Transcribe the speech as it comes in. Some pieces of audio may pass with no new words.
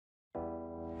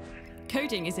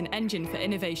Coding is an engine for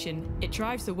innovation. It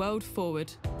drives the world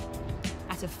forward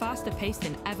at a faster pace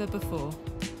than ever before.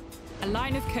 A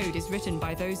line of code is written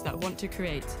by those that want to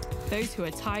create, those who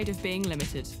are tired of being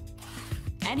limited.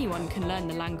 Anyone can learn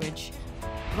the language.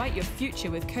 Write your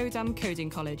future with Codam Coding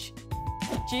College.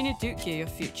 Gina Duke, your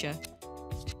future.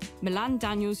 Milan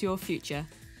Daniels, your future.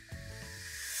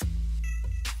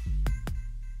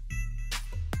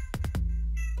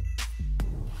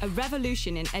 A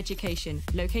revolution in education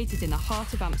located in the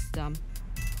heart of Amsterdam.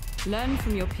 Learn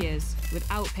from your peers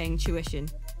without paying tuition.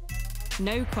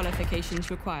 No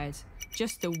qualifications required,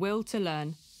 just the will to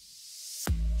learn.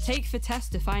 Take the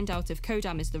test to find out if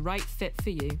Codam is the right fit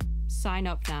for you. Sign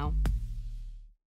up now.